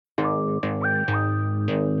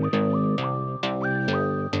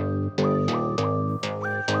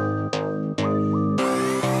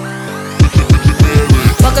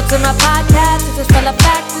to my podcast, it's just fella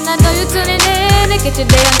facts, and I know you're tuning in to get your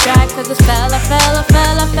day on track, cause it's fella facts.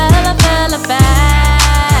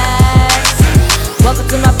 Welcome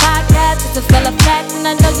to my podcast, it's just fella facts, and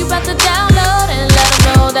I know you about to download and let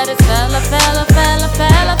them know that it's fella facts.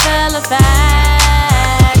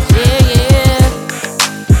 Yeah.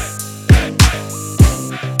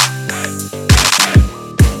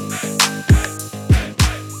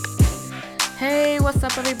 Hey, what's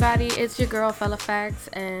up everybody? It's your girl Fella Facts,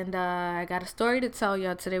 and I got a story to tell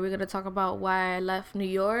y'all today. We're gonna talk about why I left New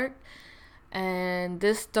York, and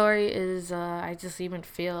this story is I just even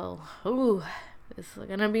feel it's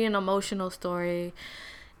gonna be an emotional story.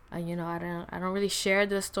 I don't really share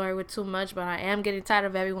this story with too much, but I am getting tired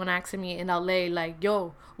of everyone asking me in LA like,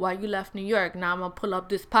 yo, why you left New York? Now I'm gonna pull up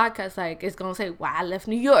this podcast, like it's gonna say why I left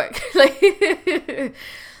New York.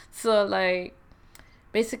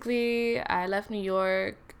 Basically, I left New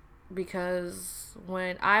York because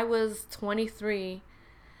when I was 23,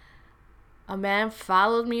 a man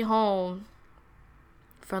followed me home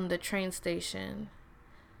from the train station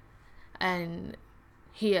and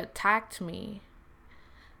he attacked me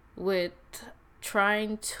with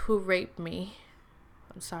trying to rape me.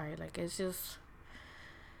 I'm sorry,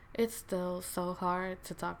 it's still so hard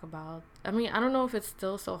to talk about. I mean, I don't know if it's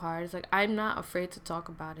still so hard. It's like, I'm not afraid to talk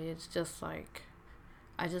about it. It's just like,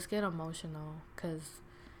 I just get emotional because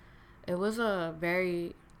it was a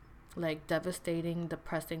very devastating,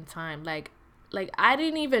 depressing time. Like I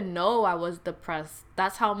didn't even know I was depressed.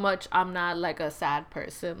 That's how much I'm not a sad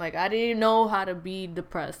person. I didn't know how to be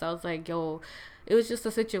depressed. I was like, yo, it was just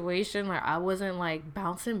a situation where I wasn't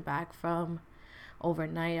bouncing back from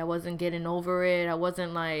overnight. I wasn't getting over it. I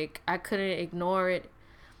wasn't I couldn't ignore it,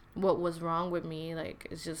 what was wrong with me.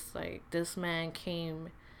 It's just this man came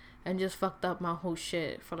and just fucked up my whole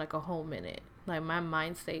shit for a whole minute. My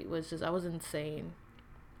mind state was just, I was insane.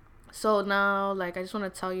 So now, I just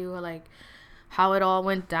want to tell you, how it all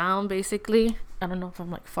went down, basically. I don't know if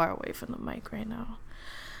I'm, far away from the mic right now.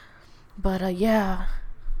 But, yeah.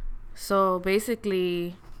 So,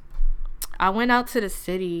 basically, I went out to the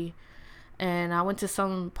city, and I went to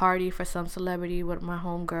some party for some celebrity with my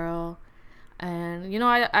homegirl. And,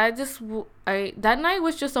 that night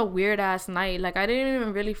was just a weird ass night. I didn't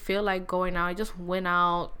even really feel like going out. I just went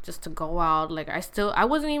out just to go out. I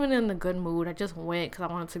wasn't even in a good mood. I just went because I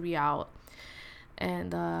wanted to be out.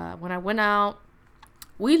 And when I went out,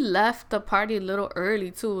 we left the party a little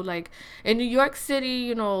early too. In New York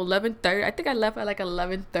City, 11:30. I think I left at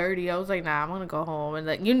 11:30. I was like, nah, I'm gonna go home. And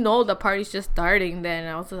the party's just starting then.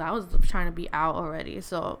 I was trying to be out already.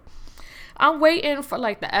 So I'm waiting for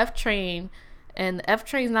the F train. And the F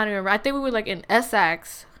train's not even, I think we were in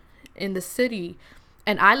Essex in the city,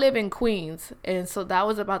 and I live in Queens, and so that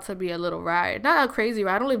was about to be a little ride. Not a crazy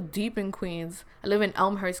ride. I don't live deep in Queens. I live in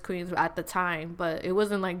Elmhurst, Queens at the time, but it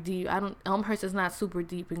wasn't deep. Elmhurst is not super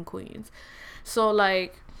deep in Queens. So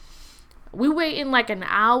we waiting an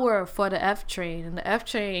hour for the F train, and the F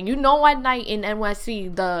train, at night in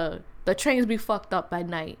NYC, the trains be fucked up at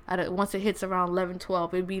night. Once it hits around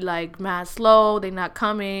 11-12, it'd be mad slow. They not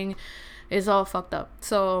coming. It's all fucked up.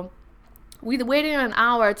 So we waited an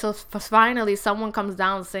hour till finally someone comes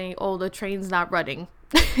down saying, oh, the train's not running.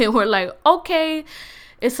 And we're like, okay,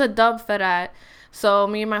 it's a dub for that. So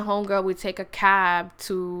me and my homegirl, we take a cab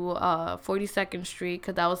to 42nd Street,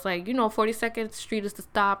 because I was 42nd Street is the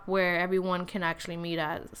stop where everyone can actually meet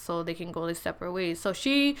at, so they can go their separate ways. So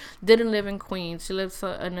she didn't live in Queens. She lives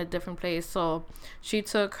in a different place. So she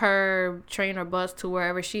took her train or bus to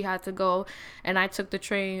wherever she had to go, and I took the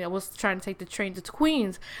train. I was trying to take the train to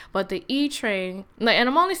Queens, but the E train, and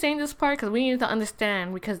I'm only saying this part because we need to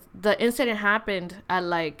understand, because the incident happened at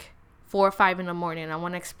 4 or 5 in the morning. I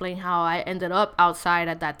want to explain how I ended up outside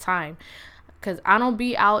at that time, because I don't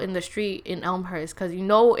be out in the street in Elmhurst, because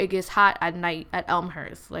it gets hot at night at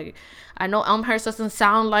Elmhurst. I know Elmhurst doesn't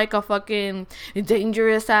sound like a fucking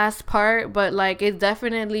dangerous ass part, but it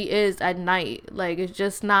definitely is at night. It's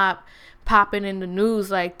just not popping in the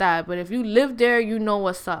news like that, but if you live there, you know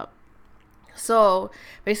what's up. So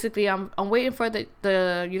basically, I'm waiting for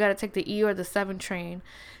the you gotta take the E or the 7 train.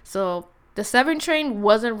 So the 7 train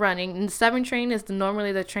wasn't running, and the 7 train is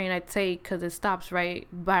normally the train I take because it stops right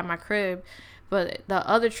by my crib. But the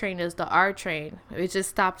other train is the R train. It just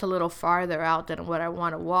stopped a little farther out than what I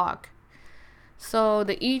want to walk. So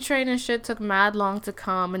the E train and shit took mad long to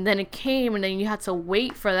come, and then it came, and then you had to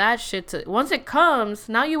wait for that shit to, once it comes,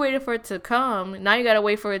 now you waited for it to come, now you gotta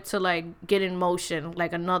wait for it to get in motion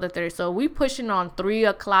another 30. So we pushing on 3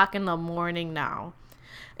 o'clock in the morning now.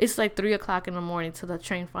 It's 3 o'clock in the morning till the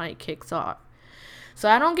train finally kicks off. So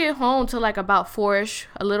I don't get home till about 4ish,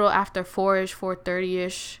 a little after 4ish,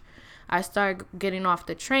 4:30ish. I start getting off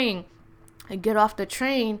the train. I get off the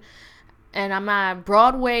train, and I'm at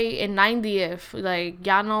Broadway and 90th. Like,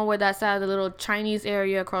 y'all know where that's at, the little Chinese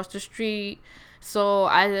area across the street. So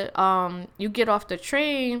you get off the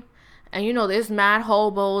train, and there's mad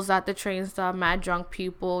hobos at the train stop, mad drunk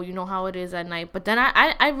people. You know how it is at night. But then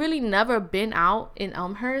I really never been out in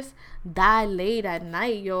Elmhurst that late at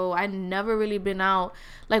night, yo. I never really been out,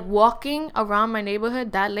 like, walking around my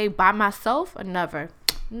neighborhood that late by myself. Never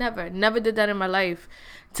did that in my life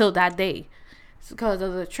till that day. It's because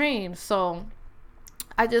of the train. So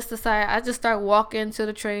I just start walking to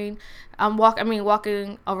the train.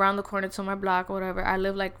 Walking around the corner to my block or whatever. I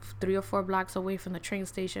live like 3 or 4 blocks away from the train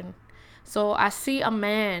station. So I see a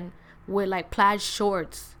man with like plaid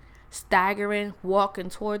shorts staggering, walking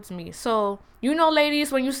towards me. So,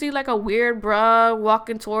 ladies, when you see like a weird bruh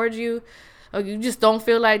walking towards you, or you just don't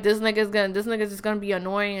feel like this nigga's just gonna be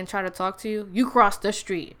annoying and try to talk to you, you cross the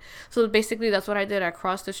street. So basically that's what I did. I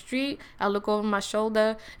crossed the street, I look over my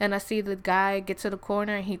shoulder, and I see the guy get to the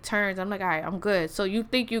corner, and he turns. I'm like, all right, I'm good. So you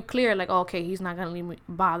think you clear, like, okay, he's not gonna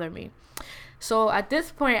bother me. So at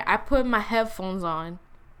this point, I put my headphones on.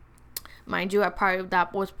 Mind you,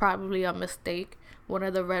 that was probably a mistake, one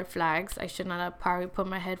of the red flags. I should not have probably put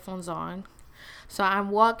my headphones on. So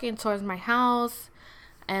I'm walking towards my house.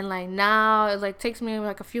 And like now it like takes me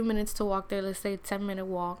like a few minutes to walk there. Let's say a 10-minute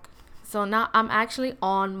walk. So now I'm actually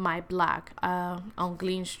on my block on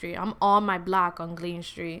Glen Street. I'm on my block on Glen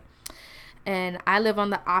Street. And I live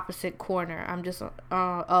on the opposite corner. I'm just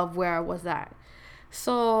of where I was at.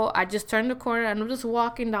 So I just turned the corner and I'm just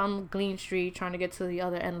walking down Glen Street trying to get to the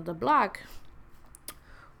other end of the block.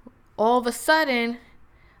 All of a sudden,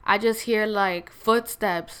 I just hear like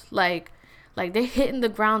footsteps, like they're hitting the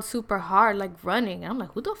ground super hard, like running. And I'm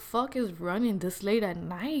like, who the fuck is running this late at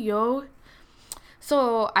night, yo?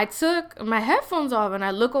 So I took my headphones off and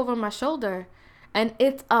I look over my shoulder, and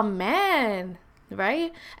it's a man,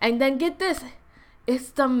 right? And then get this,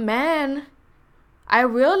 it's the man. I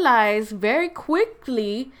realized very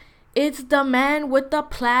quickly it's the man with the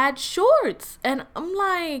plaid shorts. And I'm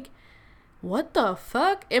like, what the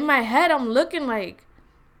fuck? In my head, I'm looking like,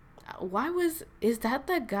 is that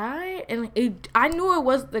the guy? And I knew it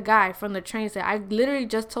was the guy from the train set. I literally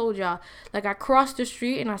just told y'all, like, I crossed the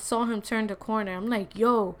street and I saw him turn the corner. I'm like,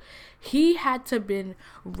 yo, he had to been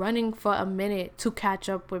running for a minute to catch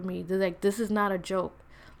up with me. They're like, this is not a joke.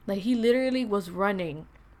 Like, he literally was running.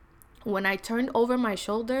 When I turned over my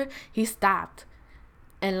shoulder, he stopped.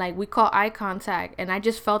 And like, we caught eye contact, and I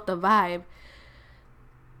just felt the vibe.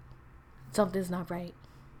 Something's not right.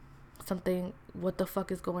 What the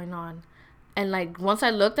fuck is going on? And like, once I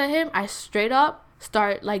looked at him, I straight up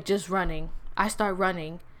start like just running. I start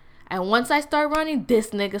running. And once I start running, this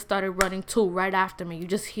nigga started running too right after me.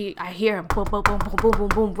 I hear him boom, boom, boom, boom, boom, boom,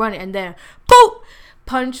 boom, running. And then boom,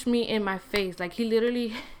 punched me in my face. Like,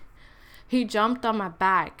 he jumped on my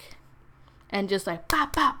back and just like,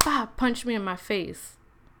 pop, pop, pop, punched me in my face.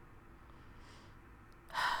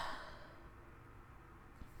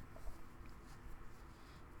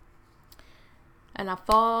 And I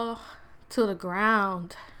fall to the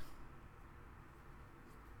ground.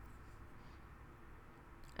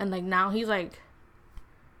 And like, now he's like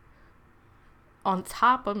on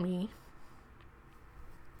top of me,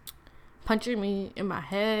 punching me in my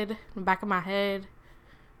head, the back of my head,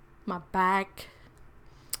 my back.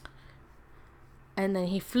 And then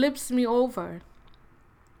he flips me over.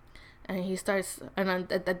 And he starts,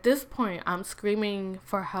 and at this point, I'm screaming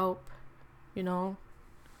for help,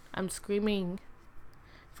 I'm screaming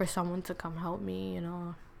for someone to come help me,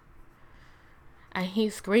 And he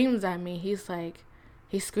screams at me.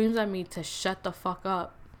 He screams at me to shut the fuck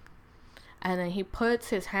up. And then he puts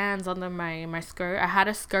his hands under my skirt. I had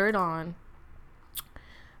a skirt on.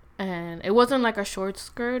 And it wasn't like a short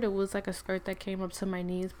skirt. It was like a skirt that came up to my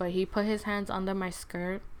knees. But he put his hands under my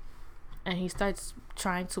skirt. And he starts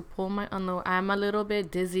trying to pull my underwear. I'm a little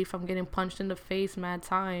bit dizzy from getting punched in the face mad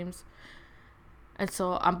times. And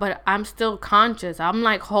so, but I'm still conscious. I'm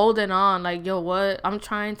like holding on. Like, yo, what? I'm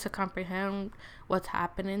trying to comprehend what's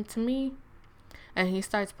happening to me. And he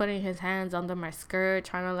starts putting his hands under my skirt,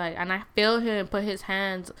 trying to like, and I feel him put his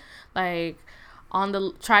hands like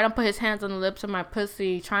try to put his hands on the lips of my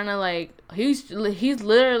pussy, trying to like, he's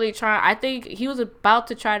literally trying. I think he was about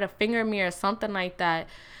to try to finger me or something like that.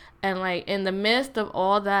 And like, in the midst of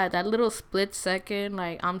all that little split second,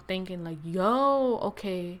 like, I'm thinking like, yo,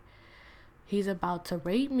 okay, he's about to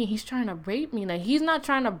rape me. He's trying to rape me. Like, he's not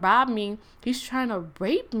trying to rob me. He's trying to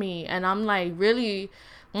rape me. And I'm like, really,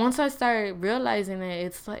 once I started realizing it,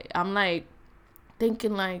 it's like, I'm like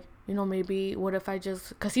thinking like, You know, maybe what if I just,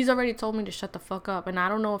 because he's already told me to shut the fuck up, and I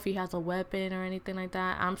don't know if he has a weapon or anything like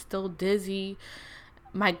that. I'm still dizzy.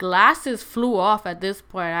 My glasses flew off at this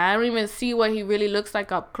point. I don't even see what he really looks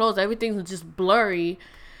like up close. Everything's just blurry.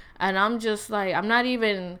 And I'm just like,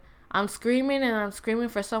 I'm screaming and I'm screaming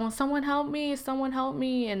for someone help me, someone help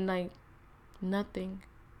me. And like, nothing.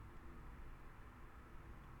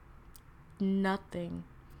 And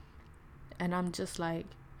I'm just like,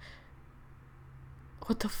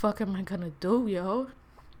 what the fuck am I gonna do, yo?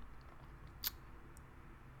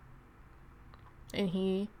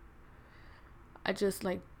 And I just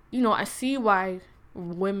like, I see why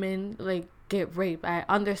women like get raped. I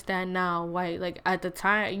understand now why, like at the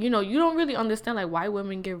time, you don't really understand like why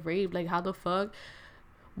women get raped, like how the fuck.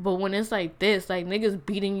 But when it's like this, like niggas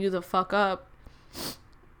beating you the fuck up,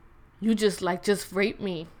 you just rape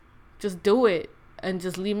me. Just do it and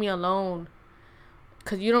just leave me alone.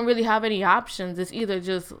 Because you don't really have any options. It's either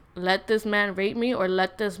just let this man rape me or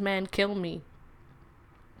let this man kill me.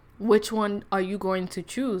 Which one are you going to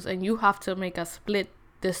choose? And you have to make a split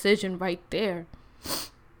decision right there.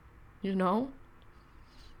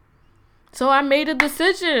 So I made a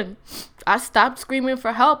decision. I stopped screaming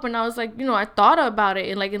for help, and I was like, I thought about it.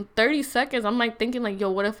 And like in 30 seconds, I'm like thinking like, yo,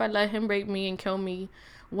 what if I let him rape me and kill me?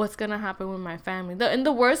 What's going to happen with my family? And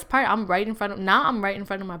the worst part, I'm right in front of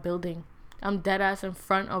my building. I'm dead ass in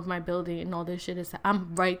front of my building, and all this shit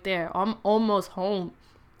I'm right there. I'm almost home.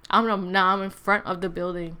 I'm in front of the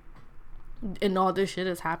building, and all this shit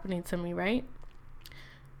is happening to me, right?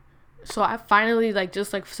 So I finally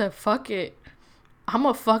said, fuck it. I'm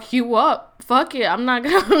gonna fuck you up. Fuck it. I'm like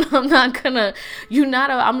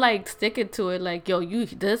sticking to it. Like, yo,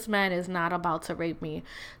 this man is not about to rape me.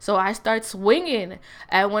 So I start swinging.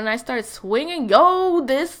 And when I start swinging,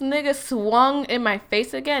 this nigga swung in my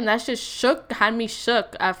face again. That shit had me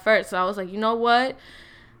shook at first. So I was like, you know what?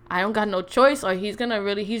 I don't got no choice, or he's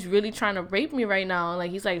really trying to rape me right now.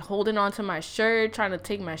 Like, he's like holding on to my shirt, trying to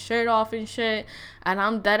take my shirt off and shit. And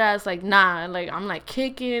I'm dead ass like, nah. Like, I'm like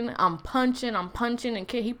kicking, I'm punching, and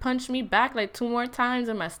he punched me back like 2 more times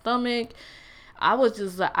in my stomach. I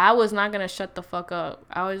was not gonna shut the fuck up.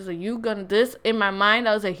 I was like, in my mind,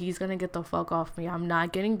 I was like, he's gonna get the fuck off me. I'm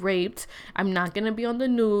not getting raped. I'm not gonna be on the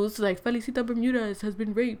news like Felicita Bermudez has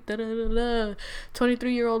been raped.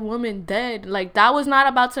 23-year-old woman dead. Like, that was not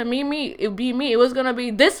about to be me. It was gonna be,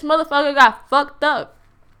 this motherfucker got fucked up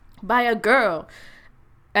by a girl.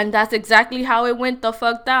 And that's exactly how it went the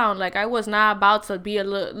fuck down. Like, I was not about to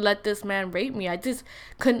let this man rape me. I just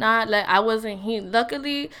could not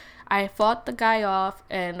luckily, I fought the guy off,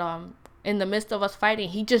 and in the midst of us fighting,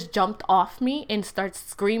 he just jumped off me and starts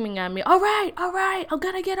screaming at me, all right, I'm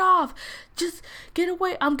gonna get off. Just get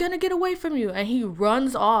away. I'm gonna get away from you. And he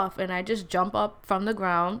runs off, and I just jump up from the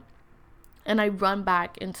ground, and I run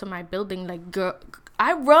back into my building. Like, girl,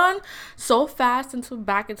 I run so fast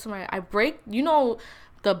I break,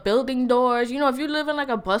 the building doors. If you live in like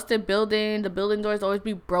a busted building, the building doors always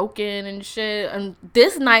be broken and shit. And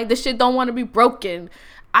this night, the shit don't want to be broken.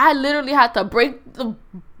 I literally had to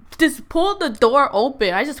just pull the door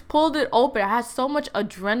open. I just pulled it open. I had so much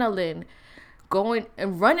adrenaline going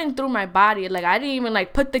and running through my body. Like, I didn't even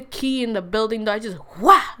put the key in the building door. I just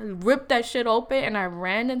ripped that shit open, and I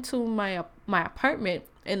ran into my apartment.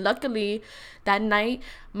 And luckily, that night,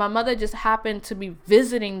 my mother just happened to be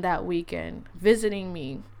visiting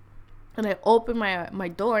me. And I opened my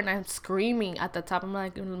door, and I'm screaming at the top of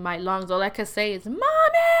my lungs. All I could say is,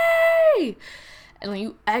 Mommy!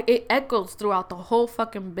 And it echoes throughout the whole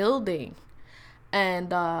fucking building.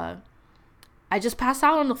 And I just pass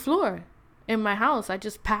out on the floor in my house. I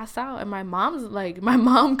just pass out, and my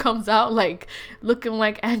mom comes out looking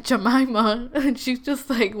like Aunt Jemima, and she's just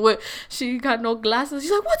like, what? She got no glasses.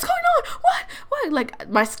 She's like, what's going on? What? Like,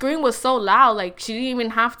 my scream was so loud, like she didn't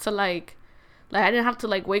even have to I didn't have to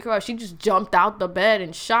wake her up. She just jumped out the bed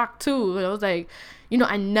in shock too. And I was like,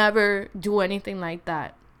 I never do anything like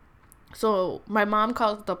that. So my mom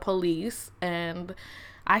calls the police, and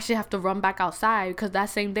I actually have to run back outside because that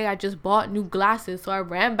same day I just bought new glasses. So I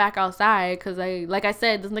ran back outside because like I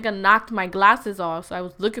said, this nigga knocked my glasses off. So I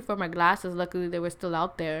was looking for my glasses. Luckily, they were still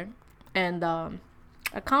out there. And I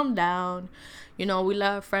calmed down. We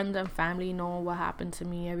let friends and family know what happened to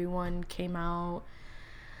me. Everyone came out.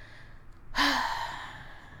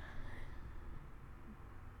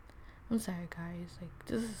 I'm sorry, guys.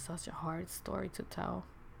 This is such a hard story to tell.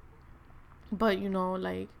 But,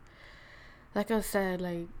 like I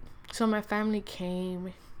said, so my family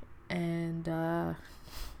came, and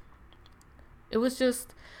it was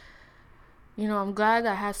just, I'm glad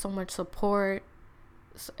I had so much support.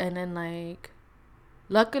 And then,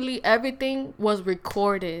 Luckily, everything was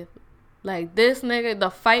recorded. Like, this nigga, the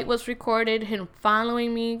fight was recorded. Him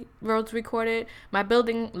following me was recorded. My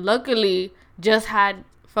building, luckily, just had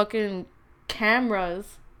fucking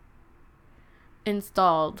cameras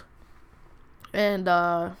installed. And,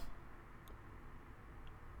 I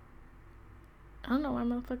don't know why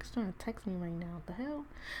motherfuckers trying to text me right now. What the hell?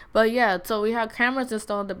 But yeah, so we had cameras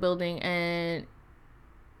installed in the building, and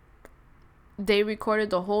they recorded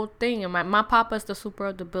the whole thing. And my papa's the super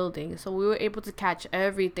of the building, so we were able to catch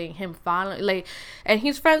everything. Him following, like, and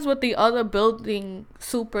he's friends with the other building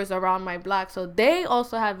supers around my block, so they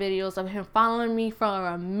also have videos of him following me for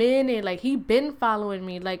a minute. Like, he been following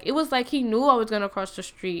me. Like, it was like he knew I was gonna cross the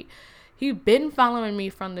street. He been following me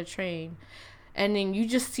from the train, and then you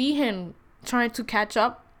just see him trying to catch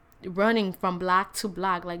up, running from block to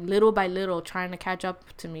block, like little by little, trying to catch up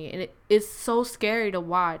to me. And it's so scary to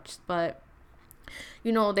watch. But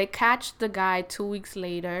you know, they catch the guy 2 weeks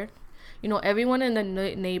later. You know, everyone in the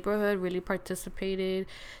neighborhood really participated.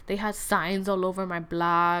 They had signs all over my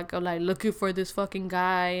block, of like, looking for this fucking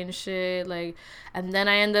guy and shit. Like, and then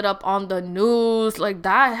I ended up on the news. Like,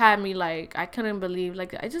 that had me, like, I couldn't believe,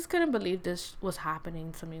 like, I just couldn't believe this was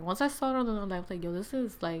happening to me. Once I saw it on the news, I was like, yo, this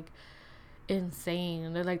is, like,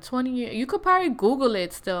 insane. They're like 20 years. You could probably Google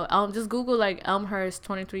it still. Just Google, like, Elmhurst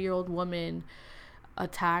 23-year-old woman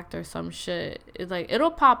attacked or some shit. It's like,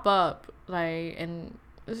 it'll pop up. Like, and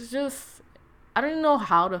it's just, I don't know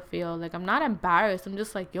how to feel. Like, I'm not embarrassed. I'm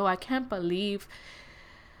just like, yo, I can't believe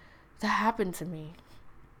that happened to me.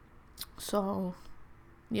 So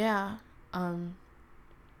yeah, I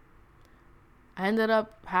ended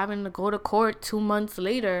up having to go to court 2 months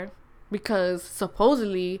later, because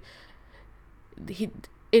supposedly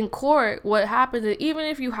in court, what happens is, even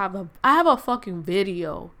if you have I have a fucking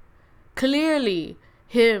video, clearly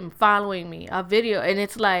him following me, a video, and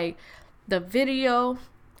it's like, the video,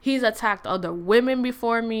 he's attacked other women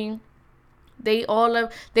before me. They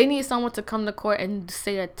need someone to come to court and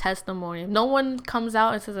say a testimony. If no one comes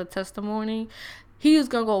out and says a testimony, he's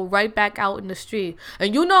gonna go right back out in the street.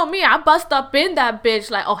 And you know me, I bust up in that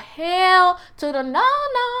bitch like, oh, hell to the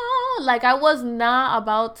no. Like, I was not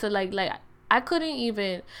about to, like I couldn't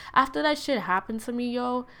even, after that shit happened to me,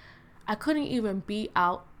 yo, I couldn't even be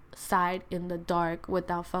outside in the dark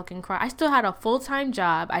without fucking crying. I still had a full-time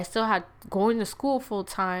job. I still had going to school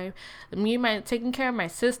full-time. Taking care of my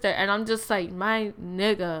sister. And I'm just like, my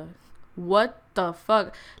nigga, what the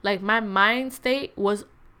fuck? Like, my mind state was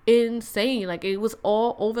insane. Like, it was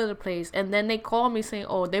all over the place. And then they called me saying,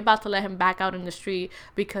 oh, they about to let him back out in the street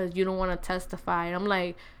because you don't want to testify. And I'm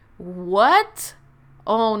like, what?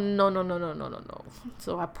 Oh, no.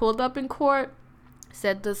 So I pulled up in court,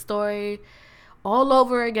 said the story all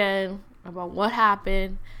over again about what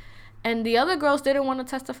happened. And the other girls didn't want to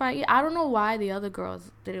testify. I don't know why the other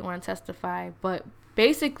girls didn't want to testify, but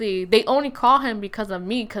basically they only call him because of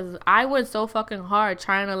me, because I went so fucking hard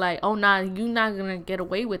trying to, like, oh, nah, you not gonna get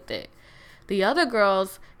away with it. The other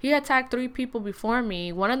girls, he attacked 3 people before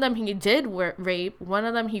me. One of them he did rape. One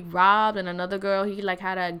of them he robbed. And another girl he, like,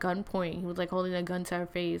 had at gunpoint. He was, like, holding a gun to her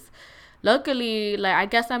face. Luckily, like, I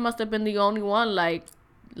guess I must have been the only one, like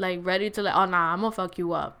ready to, like, oh, nah, I'm gonna fuck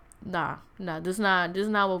you up. Nah, this is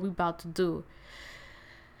not what we about to do.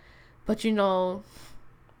 But, you know,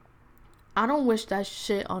 I don't wish that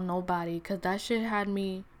shit on nobody, because that shit had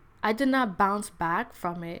me, I did not bounce back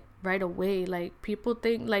from it right away. Like, people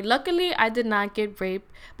think, like, luckily I did not get raped,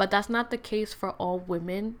 but that's not the case for all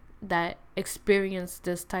women that experience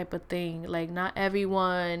this type of thing. Like, not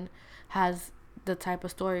everyone has the type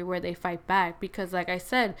of story where they fight back, because, like I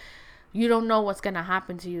said, you don't know what's gonna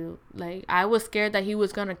happen to you. Like, I was scared that he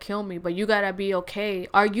was gonna kill me, but you gotta be okay.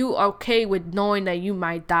 Are you okay with knowing that you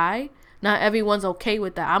might die? Not everyone's okay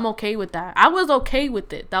with that. I'm okay with that. I was okay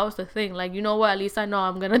with it. That was the thing. Like, you know what? At least I know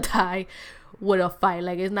I'm gonna die with a fight.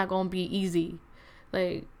 Like, it's not gonna be easy.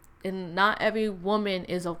 Like, and not every woman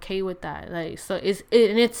is okay with that. Like, so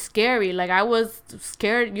it's scary. Like, I was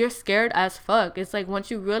scared. You're scared as fuck. It's like,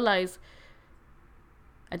 once you realize,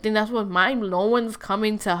 I think that's what no one's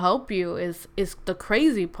coming to help you is the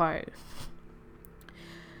crazy part.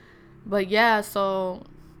 But yeah, so,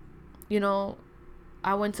 you know,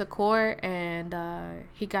 I went to court, and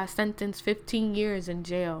he got sentenced 15 years in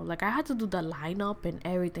jail. Like, I had to do the lineup and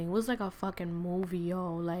everything. It was like a fucking movie,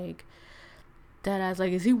 yo. Like, that ass,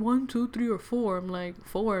 like, is he 1, 2, 3, or 4? I'm like,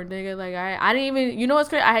 4, nigga. Like, I didn't even, you know what's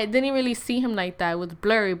crazy? I didn't really see him like that. It was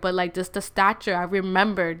blurry, but, like, just the stature, I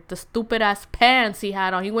remembered the stupid ass pants he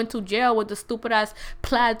had on. He went to jail with the stupid ass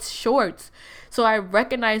plaid shorts, so I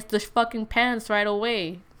recognized the fucking pants right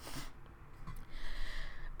away.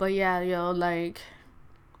 But yeah, yo, like,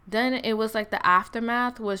 Then it was like the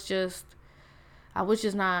aftermath was just, I was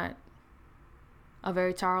just not a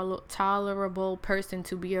very tolerable person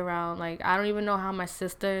to be around. Like, I don't even know how my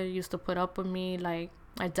sister used to put up with me. Like,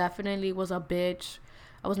 I definitely was a bitch.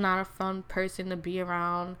 I was not a fun person to be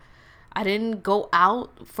around. I didn't go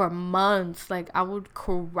out for months. Like, I would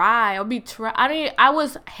cry. I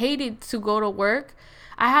was hated to go to work.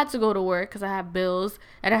 I had to go to work because I had bills,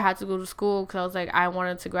 and I had to go to school because I was like, I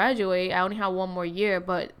wanted to graduate. I only had one more year,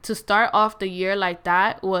 but to start off the year like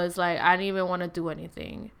that was like, I didn't even want to do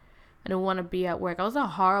anything. I didn't want to be at work. I was a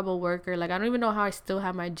horrible worker. Like, I don't even know how I still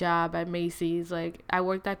have my job at Macy's. Like, I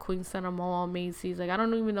worked at Queen Center Mall, Macy's. Like, I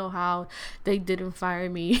don't even know how they didn't fire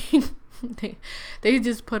me. they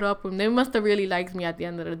just put up with me. They must have really liked me at the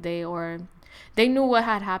end of the day, or they knew what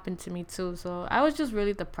had happened to me too. So I was just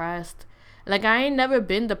really depressed. Like, I ain't never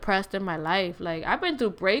been depressed in my life. Like, I've been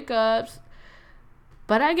through breakups,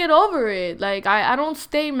 but I get over it. Like, I don't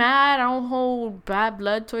stay mad. I don't hold bad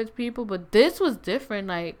blood towards people. But this was different.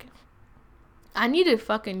 Like, I needed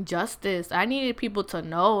fucking justice. I needed people to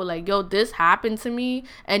know, like, yo, this happened to me,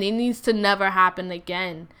 and it needs to never happen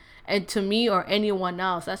again. And to me or anyone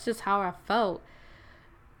else. That's just how I felt.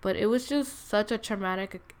 But it was just such a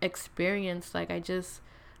traumatic experience. Like, I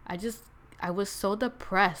was so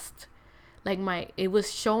depressed. Like, it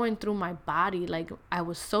was showing through my body. Like, I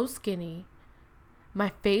was so skinny.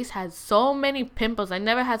 My face had so many pimples. I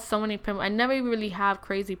never had so many pimples. I never really have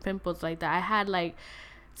crazy pimples like that. I had, like,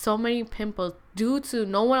 so many pimples due to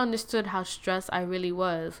no one understood how stressed I really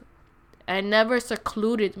was. I never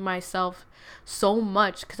secluded myself so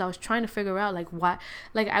much because I was trying to figure out, like, why.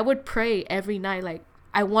 Like, I would pray every night. Like,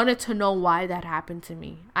 I wanted to know why that happened to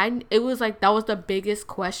me. It was like, that was the biggest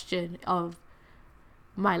question of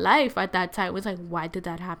my life at that time. It was like, why did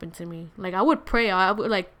that happen to me? Like, I would pray. I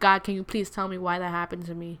would like, God, can you please tell me why that happened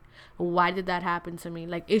to me? Why did that happen to me?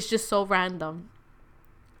 Like, it's just so random.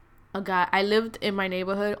 I lived in my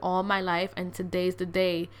neighborhood all my life, and today's the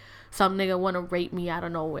day some nigga want to rape me out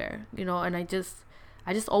of nowhere, you know. And I just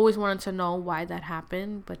always wanted to know why that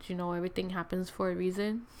happened. But, you know, everything happens for a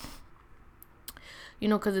reason, you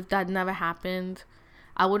know, because if that never happened,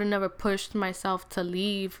 I would have never pushed myself to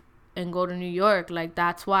leave and go to New York. Like,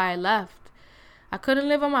 that's why I left. I couldn't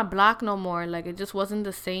live on my block no more. Like, it just wasn't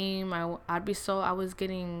the same. I was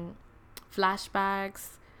getting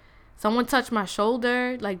flashbacks. Someone touched my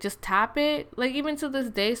shoulder, like, just tap it. Like, even to this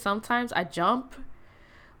day, sometimes I jump,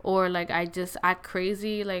 or like, I just act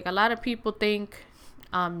crazy. Like, a lot of people think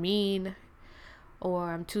I'm mean or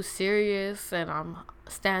I'm too serious and I'm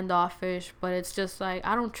standoffish, but it's just like,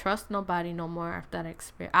 I don't trust nobody no more after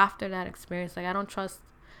that experience. Like, I don't trust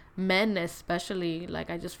men especially. Like,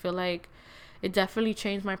 I just feel like it definitely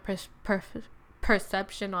changed my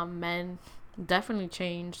perception on men. Definitely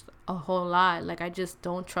changed a whole lot. Like, I just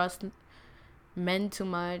don't trust men too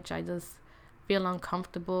much. I just feel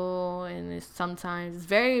uncomfortable, and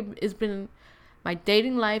it's been, my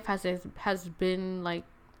dating life has been like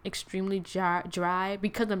extremely dry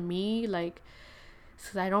because of me. Like,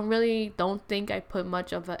 because I don't think I put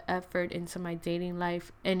much of an effort into my dating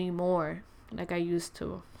life anymore like I used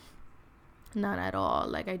to. Not at all.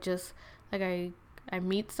 Like, I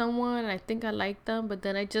meet someone and I think I like them, but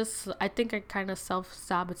then I think I kind of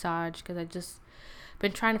self-sabotage because I just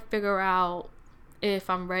been trying to figure out if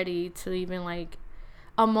I'm ready to even, like,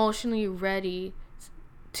 emotionally ready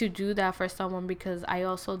to do that for someone, because I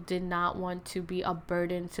also did not want to be a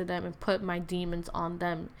burden to them and put my demons on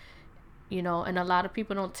them, you know. And a lot of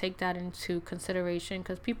people don't take that into consideration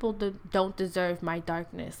because people don't deserve my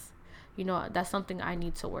darkness, you know. That's something I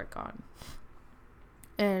need to work on.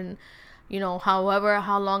 And, you know, how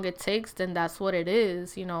long it takes, then that's what it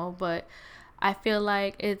is, you know. But I feel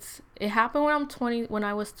like it happened when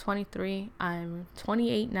I was 23. I'm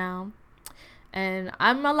 28 now, and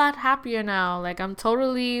I'm a lot happier now. Like, I'm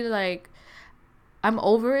totally, like, I'm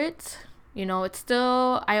over it, you know. It's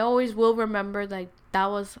still, I always will remember, like, that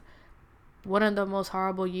was one of the most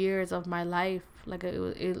horrible years of my life. Like,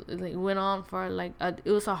 it went on for, like,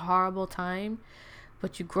 it was a horrible time.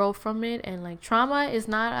 But you grow from it, and, like, trauma is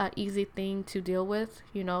not an easy thing to deal with,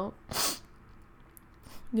 you know.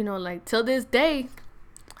 You know, like, till this day,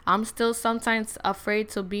 I'm still sometimes afraid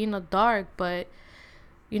to be in the dark, but,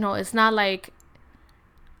 you know, it's not like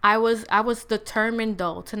I was determined,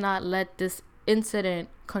 though, to not let this incident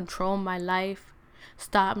control my life,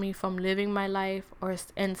 stop me from living my life,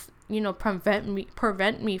 and you know, prevent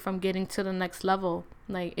me from getting to the next level.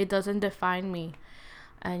 Like, it doesn't define me.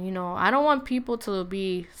 And, you know, I don't want people to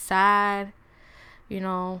be sad, you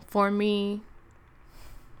know, for me,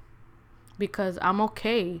 because I'm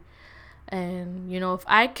okay. And, if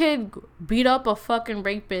I could beat up a fucking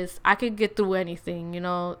rapist, I could get through anything,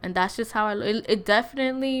 and that's just how it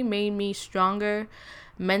definitely made me stronger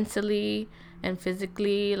mentally and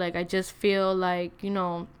physically. Like, I just feel like,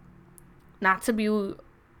 not to be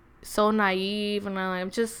so naive,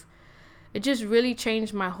 and it just really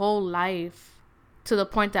changed my whole life to the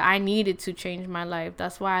point that I needed to change my life.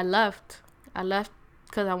 That's why I left. I left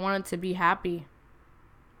because I wanted to be happy.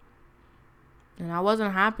 And I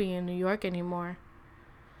wasn't happy in New York anymore.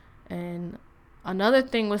 And another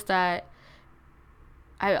thing was that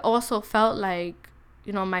I also felt like,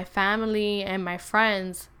 my family and my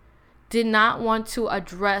friends did not want to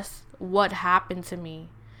address what happened to me.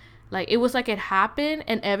 Like, it was like it happened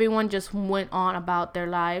and everyone just went on about their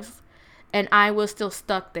lives. And I was still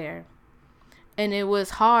stuck there. And it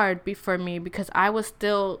was hard for me because I was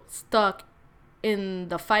still stuck in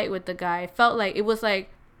the fight with the guy. It felt like it was like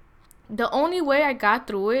the only way I got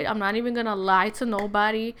through it, I'm not even gonna lie to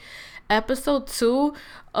nobody. Episode 2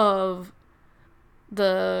 of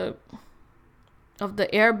the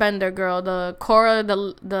Airbender girl, the Korra,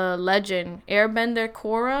 the legend, Airbender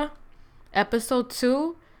Korra, episode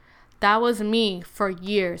 2, that was me for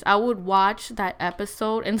years. I would watch that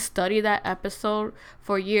episode and study that episode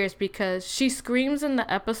for years because she screams in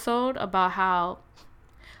the episode about how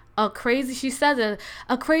a crazy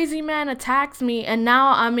man attacks me and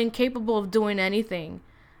now I'm incapable of doing anything.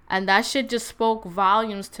 And that shit just spoke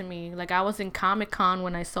volumes to me. Like, I was in Comic-Con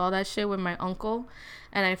when I saw that shit with my uncle,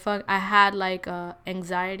 and I had like a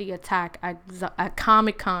anxiety attack at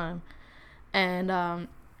Comic-Con. And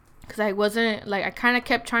because I wasn't, like, I kind of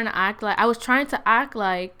kept trying to act like, I was trying to act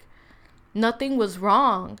like nothing was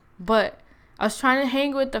wrong, but I was trying to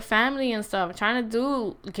hang with the family and stuff, trying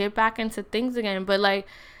to get back into things again. But like,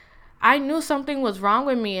 I knew something was wrong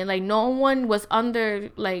with me, and like no one was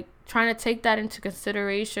trying to take that into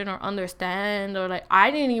consideration or understand, or like I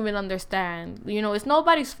didn't even understand. It's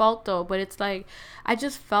nobody's fault though, but it's like I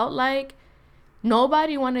just felt like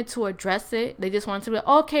nobody wanted to address it. They just wanted to be like,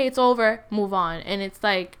 okay, it's over, move on. And it's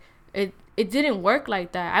like it didn't work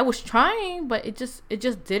like that. I was trying, but it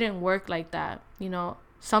just didn't work like that.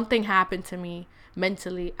 Something happened to me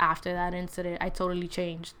mentally after that incident. I totally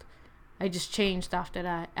changed. I just changed after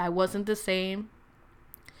that. I wasn't the same.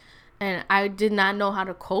 And I did not know how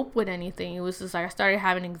to cope with anything. It was just like I started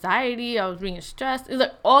having anxiety. I was being stressed. It's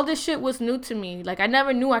like all this shit was new to me. Like, I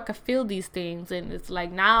never knew I could feel these things. And it's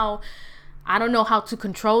like now I don't know how to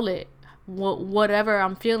control it, whatever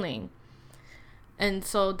I'm feeling. And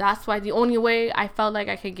so that's why the only way I felt like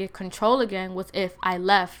I could get control again was if I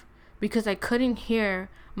left. Because I couldn't hear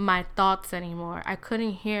my thoughts anymore. I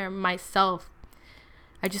couldn't hear myself.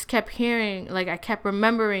 I just kept hearing, like, I kept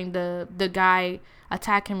remembering the guy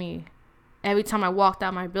attacking me every time I walked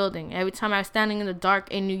out my building. Every time I was standing in the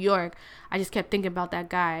dark in New York, I just kept thinking about that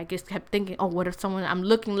guy. I just kept thinking, oh, what if I'm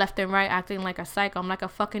looking left and right, acting like a psycho. I'm like a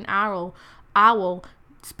fucking owl,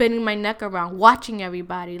 spinning my neck around, watching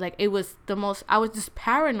everybody. Like, I was just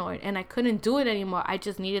paranoid, and I couldn't do it anymore. I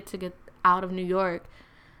just needed to get out of New York.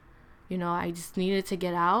 I just needed to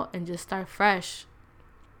get out and just start fresh,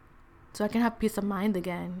 so I can have peace of mind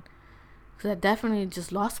again. Because I definitely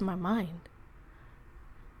just lost my mind.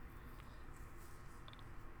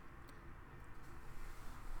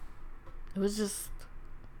 It was just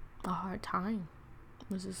a hard time.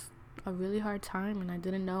 It was just a really hard time. And I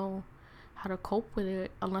didn't know how to cope with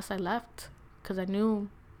it unless I left. Because I knew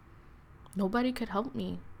nobody could help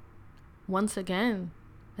me. Once again,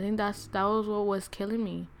 I think that was what was killing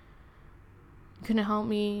me. You couldn't help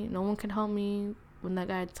me. No one can help me when that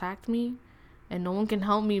guy attacked me, and no one can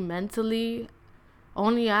help me mentally.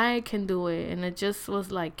 Only I can do it. And it just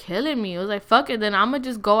was like killing me. It was like, fuck it, then I'm gonna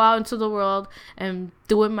just go out into the world and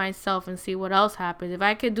do it myself and see what else happens. If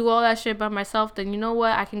I could do all that shit by myself, then you know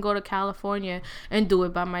what, I can go to California and do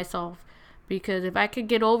it by myself. Because if I could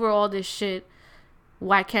get over all this shit,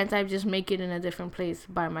 why can't I just make it in a different place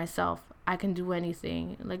by myself? I can do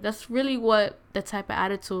anything. Like, that's really what the type of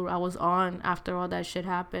attitude I was on after all that shit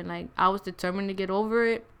happened. Like, I was determined to get over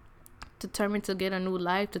it, determined to get a new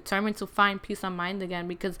life, determined to find peace of mind again,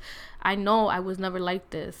 because I know I was never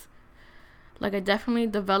like this. Like, I definitely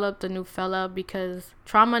developed a new fella, because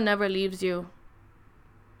trauma never leaves you.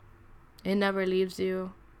 It never leaves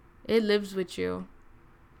you. It lives with you.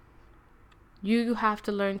 You have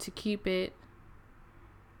to learn to keep it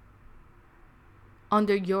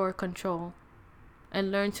under your control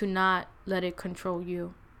and learn to not let it control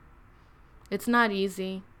you. It's not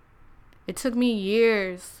easy. It took me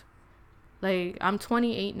years. Like, I'm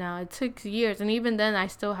 28 now. It took years. And even then, I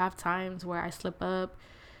still have times where I slip up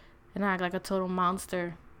and act like a total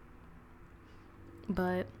monster.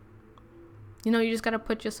 But You just got to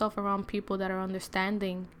put yourself around people that are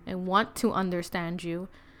understanding and want to understand you,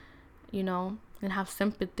 and have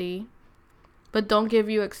sympathy. But don't give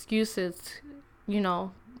you excuses,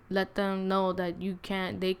 let them know that you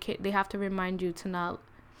can't, they have to remind you to not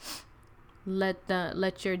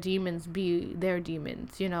let your demons be their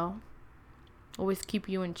demons, always keep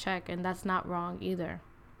you in check. And that's not wrong either.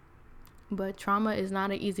 But trauma is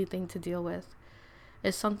not an easy thing to deal with.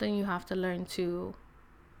 It's something you have to learn to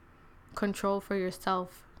control for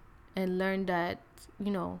yourself, and learn that,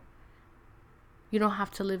 you don't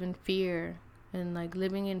have to live in fear. And like,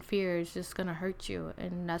 living in fear is just gonna hurt you.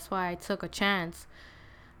 And that's why I took a chance.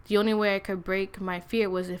 The only way I could break my fear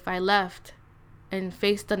was if I left and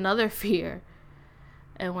faced another fear.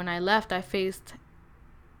 And when I left, I faced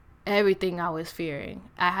everything I was fearing.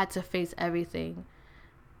 I had to face everything.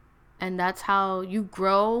 And that's how you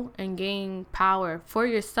grow and gain power for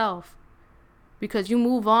yourself. Because you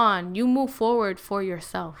move on, you move forward for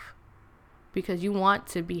yourself. Because you want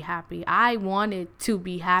to be happy. I wanted to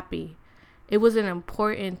be happy. It was an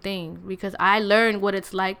important thing, because I learned what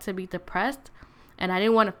it's like to be depressed, and I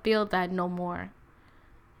didn't want to feel that no more.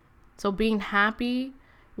 So being happy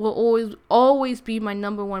will always be my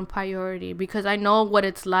number one priority, because I know what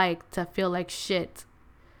it's like to feel like shit.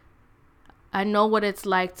 I know what it's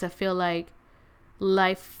like to feel like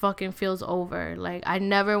life fucking feels over. Like, I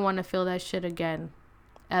never want to feel that shit again.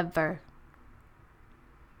 Ever.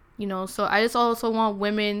 So I just also want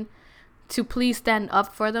women to please stand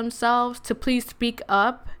up for themselves, to please speak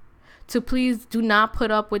up, to please do not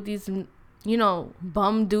put up with these,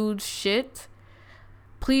 bum dude shit.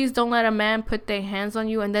 Please don't let a man put their hands on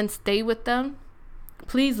you and then stay with them.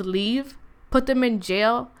 Please leave. Put them in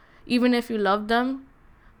jail, even if you love them.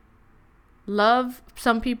 Love,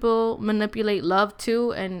 some people manipulate love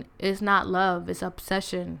too, and it's not love, it's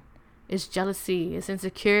obsession, it's jealousy, it's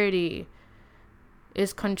insecurity,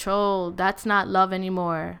 it's control. That's not love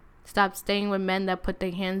anymore. Stop staying with men that put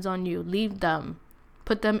their hands on you. Leave them.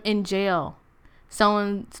 Put them in jail.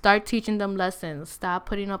 Start teaching them lessons. Stop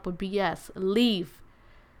putting up with BS. Leave.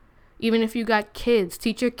 Even if you got kids,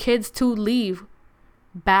 teach your kids to leave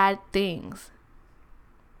bad things.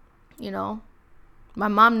 My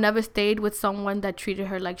mom never stayed with someone that treated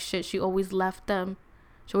her like shit. She always left them.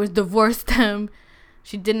 She always divorced them.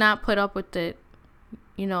 She did not put up with it,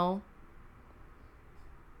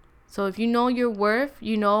 So if you know your worth,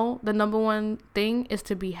 the number one thing is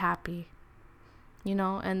to be happy,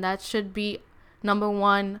 and that should be number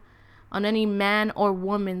one on any man or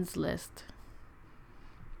woman's list.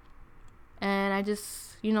 And I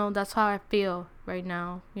just, that's how I feel right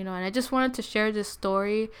now, and I just wanted to share this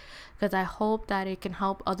story because I hope that it can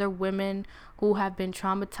help other women who have been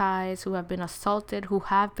traumatized, who have been assaulted, who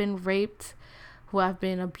have been raped, who have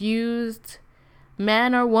been abused,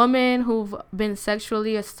 man or woman who've been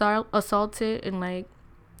sexually assaulted, and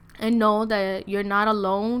know that you're not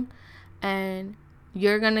alone, and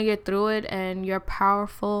you're gonna get through it, and you're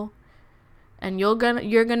powerful, and you're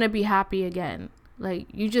gonna be happy again. Like,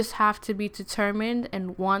 you just have to be determined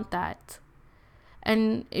and want that.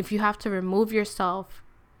 And if you have to remove yourself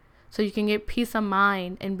so you can get peace of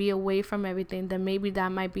mind and be away from everything, then maybe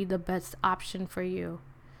that might be the best option for you.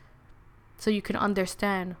 So you can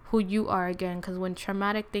understand who you are again. Because when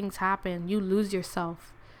traumatic things happen, you lose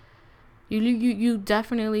yourself. You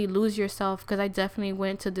definitely lose yourself. Because I definitely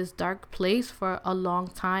went to this dark place for a long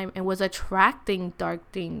time and was attracting dark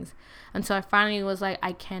things until I finally was like,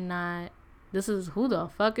 I cannot. Who the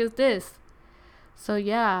fuck is this? So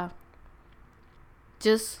yeah,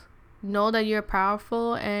 just know that you're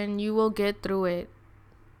powerful and you will get through it.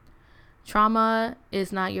 Trauma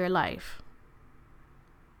is not your life.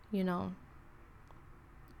 You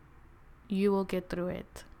will get through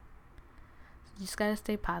it. You just gotta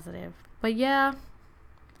stay positive. But yeah,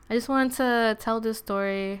 I just wanted to tell this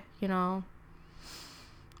story,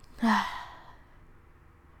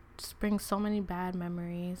 just brings so many bad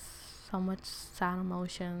memories, so much sad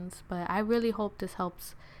emotions. But I really hope this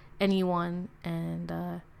helps anyone. And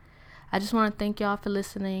I just want to thank y'all for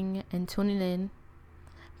listening and tuning in.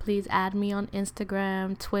 Please add me on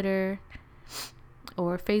Instagram, Twitter,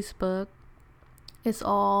 or Facebook. It's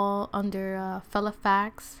all under Fella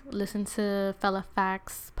Facts. Listen to Fella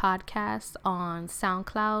Facts podcast on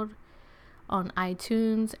SoundCloud, on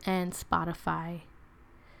iTunes, and Spotify.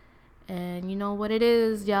 And you know what it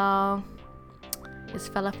is, y'all. It's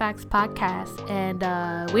Fella Facts podcast. And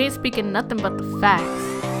we ain't speaking nothing but the facts.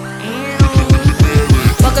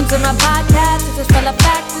 Welcome to my podcast. This is Fella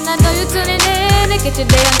Facts. And I know you're tuning in to get your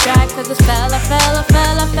day on track. Cause it's Fella Facts.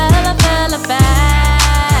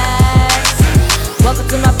 Welcome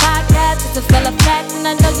to my podcast, it's a fella fact, and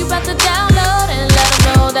I know you about to download and let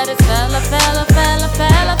them know that